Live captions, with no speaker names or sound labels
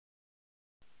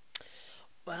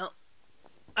Well,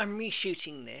 I'm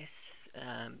reshooting this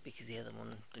because the other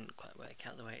one didn't quite work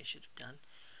out the way it should have done.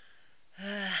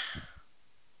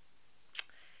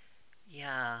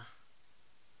 Yeah.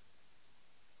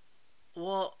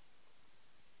 What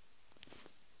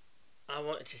I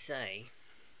wanted to say,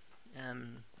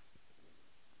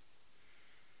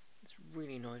 it's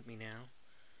really annoyed me now.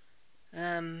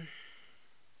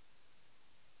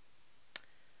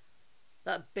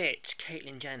 That bitch,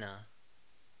 Caitlyn Jenner,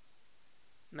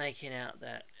 making out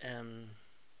that Ellen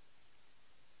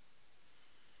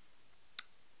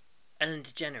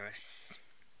DeGeneres,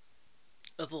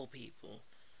 of all people,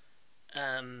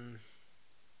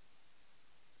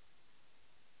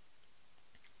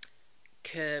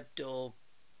 curbed or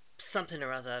something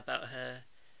or other about her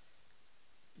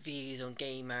views on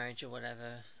gay marriage or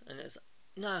whatever, and it's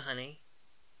no, honey,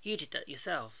 you did that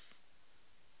yourself.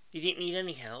 You didn't need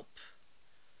any help.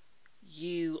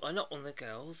 You are not one of the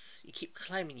girls. You keep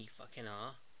claiming you fucking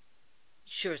are.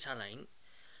 You sure as hell ain't.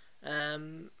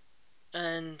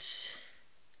 And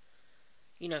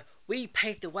you know, we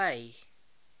paved the way.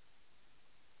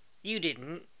 You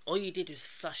didn't. All you did was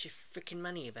flush your freaking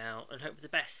money about and hope for the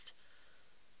best.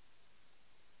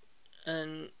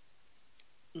 And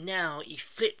now you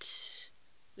flipped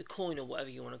the coin or whatever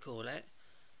you want to call it,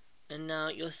 and now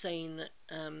you're saying that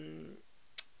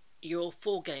you're all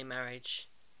for gay marriage.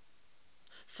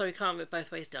 So you can't have it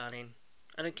both ways, darling.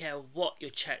 I don't care what your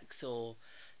checks or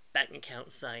bank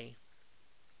accounts say.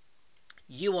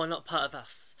 You are not part of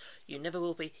us. You never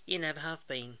will be. You never have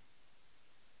been.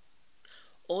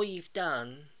 All you've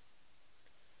done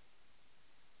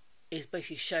is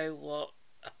basically show what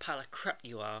a pile of crap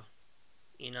you are,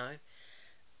 you know?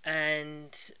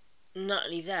 And not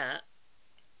only that,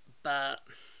 but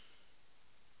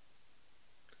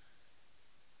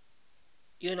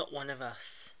you're not one of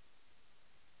us.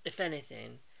 If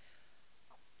anything,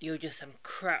 you're just some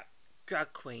crap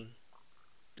drag queen.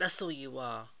 That's all you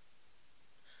are.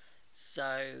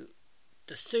 So,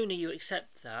 the sooner you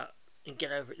accept that and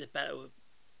get over it, the better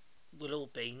we'll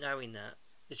all be, knowing that,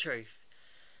 the truth.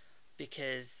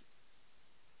 Because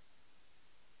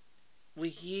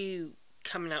with you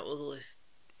coming out with all this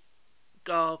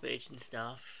garbage and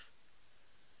stuff,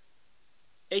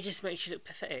 it just makes you look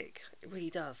pathetic. It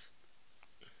really does.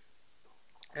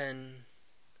 And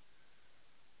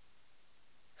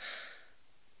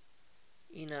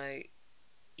you know,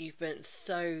 you've been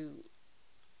so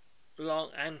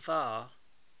long and far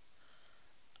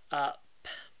up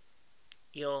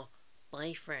your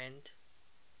boyfriend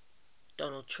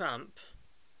Donald Trump,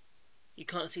 you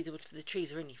can't see the wood for the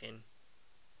trees or anything.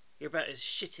 You're about as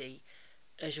shitty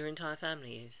as your entire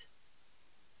family is.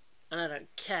 And I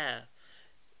don't care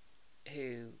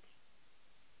who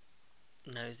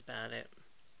knows about it,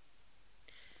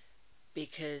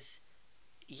 because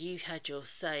you had your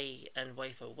say and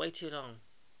way for way too long,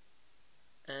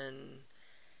 and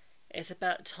it's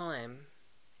about time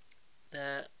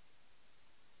that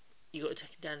you got to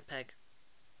take it down a peg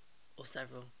or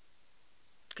several,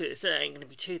 because it ain't going to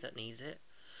be two that needs it.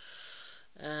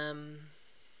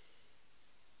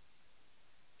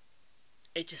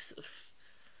 It just sort of,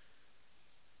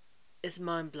 it's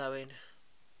mind blowing.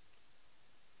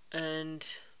 And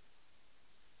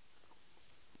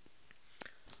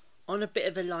on a bit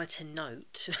of a lighter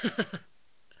note,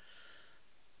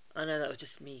 I know that was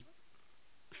just me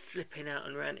flipping out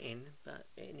and ranting, but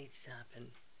it needs to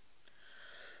happen.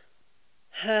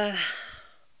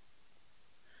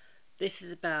 This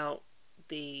is about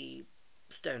the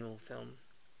Stonewall film.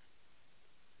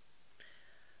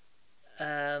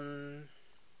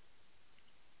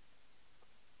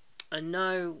 I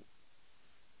know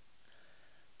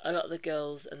a lot of the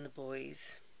girls and the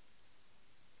boys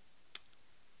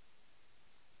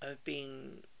have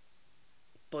been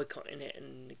boycotting it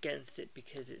and against it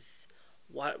because it's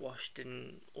whitewashed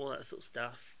and all that sort of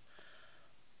stuff,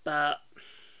 but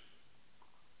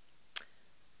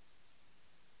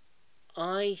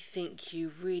I think you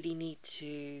really need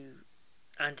to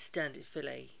understand it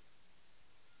fully,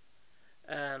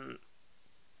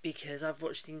 because I've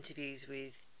watched the interviews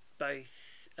with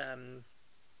both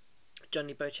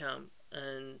Johnny Beauchamp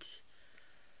and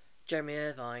Jeremy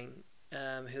Irvine,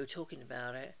 who were talking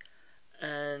about it,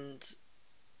 and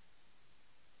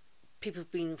people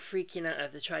have been freaking out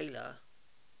over the trailer.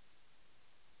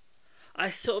 I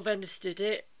sort of understood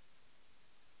it,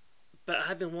 but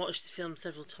having watched the film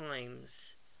several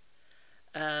times,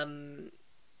 I've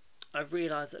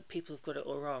realised that people have got it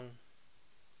all wrong,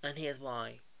 and here's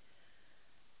why.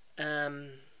 They're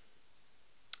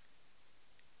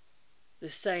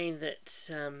saying that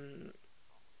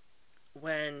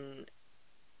when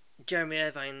Jeremy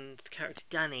Irvine's character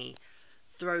Danny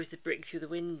throws the brick through the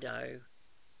window,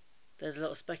 there's a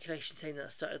lot of speculation saying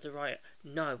that started the riot.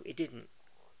 No, it didn't.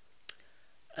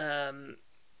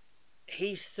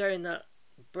 He's thrown that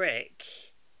brick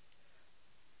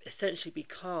essentially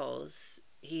because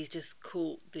he's just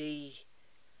caught the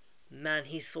man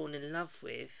he's fallen in love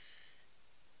with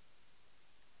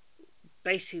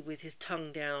basically with his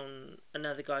tongue down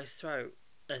another guy's throat,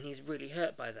 and he's really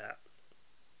hurt by that.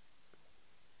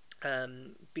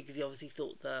 Because he obviously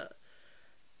thought that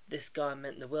this guy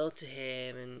meant the world to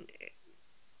him,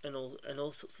 and all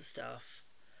sorts of stuff.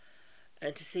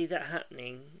 And to see that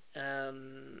happening,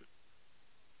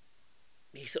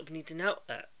 he sort of needs an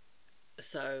outlet.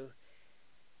 So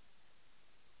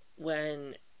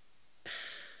when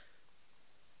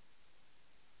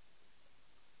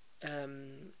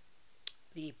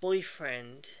the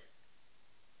boyfriend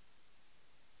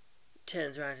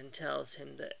turns around and tells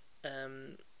him that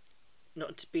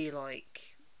not to be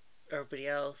like everybody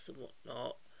else and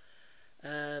whatnot,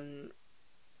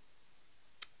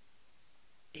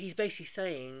 he's basically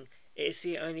saying it's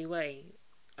the only way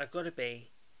I've got to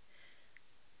be.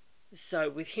 So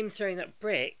with him throwing that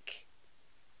brick,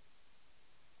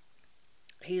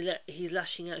 he's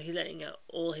lashing out, he's letting out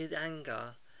all his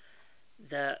anger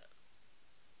that,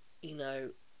 you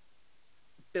know,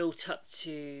 built up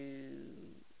to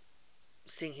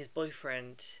seeing his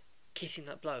boyfriend kissing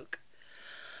that bloke.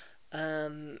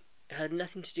 Had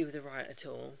nothing to do with the riot at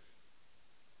all.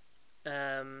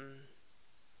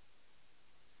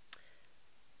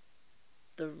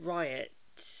 The riot,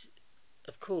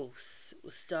 of course,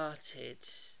 was started,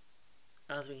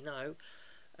 as we know,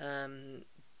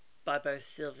 by both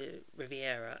Sylvia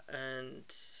Riviera and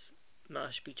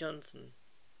Marsha P. Johnson.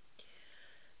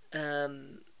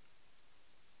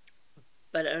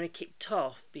 But it only kicked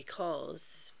off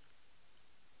because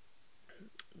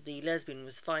the lesbian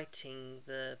was fighting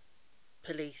the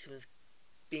police and was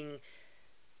being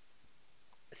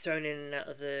thrown in and out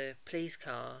of the police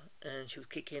car, and she was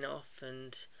kicking off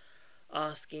and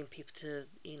asking people to,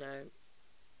 you know,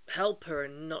 help her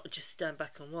and not just stand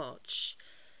back and watch.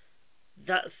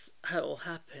 That's how it all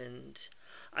happened.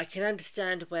 I can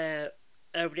understand where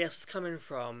everybody else was coming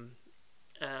from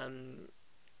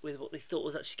with what they thought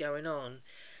was actually going on,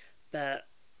 but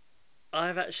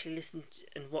I've actually listened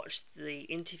and watched the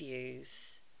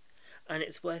interviews, and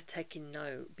it's worth taking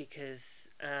note because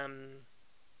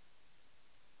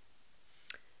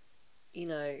you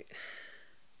know,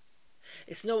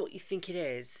 it's not what you think it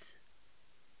is,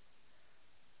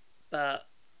 but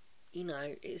you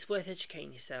know, it's worth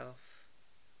educating yourself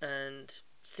and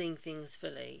seeing things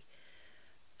fully.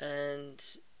 And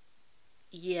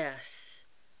yes,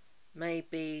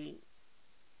 maybe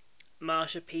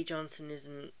Marsha P. Johnson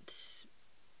isn't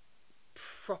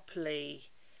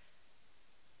properly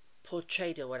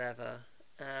portrayed or whatever,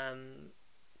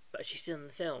 but she's still in the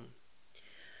film.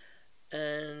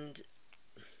 And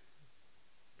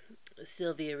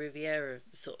Sylvia Riviera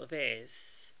sort of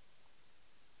is,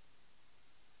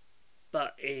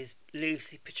 but is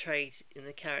loosely portrayed in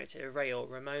the character Ray or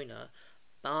Ramona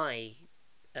by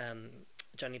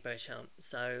Johnny Beauchamp.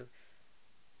 So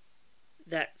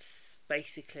that's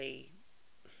basically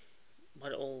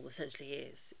what it all essentially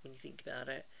is when you think about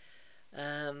it.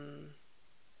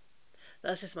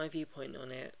 That's just my viewpoint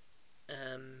on it.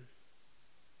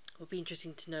 It'll be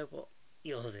interesting to know what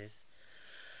yours is.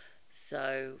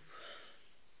 So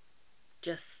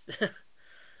just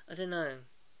I don't know,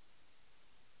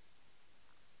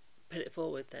 put it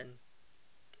forward then,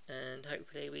 and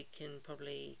hopefully we can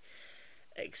probably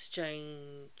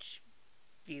exchange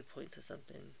viewpoints or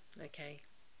something. Okay,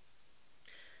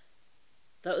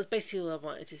 that was basically all I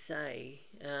wanted to say.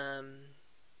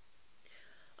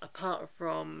 Apart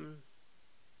from,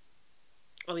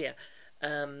 oh yeah,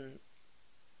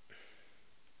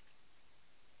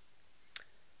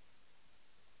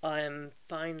 I am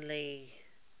finally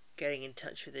getting in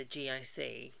touch with the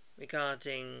GIC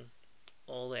regarding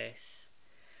all this.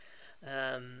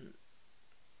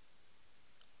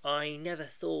 I never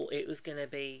thought it was going to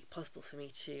be possible for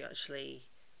me to actually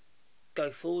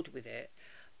go forward with it,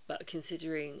 but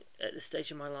considering at the stage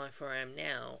of my life where I am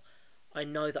now, I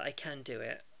know that I can do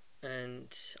it,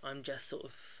 and I'm just sort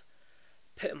of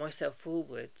putting myself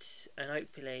forward, and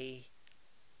hopefully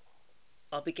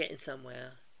I'll be getting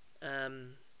somewhere.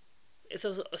 It's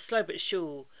a slow but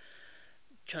sure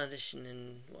transition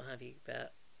and what have you,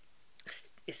 but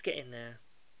it's getting there.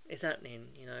 It's happening,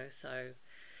 you know, so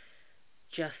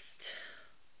just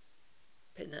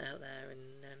putting that out there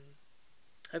and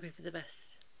hoping for the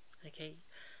best. Okay,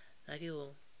 love you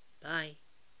all. Bye.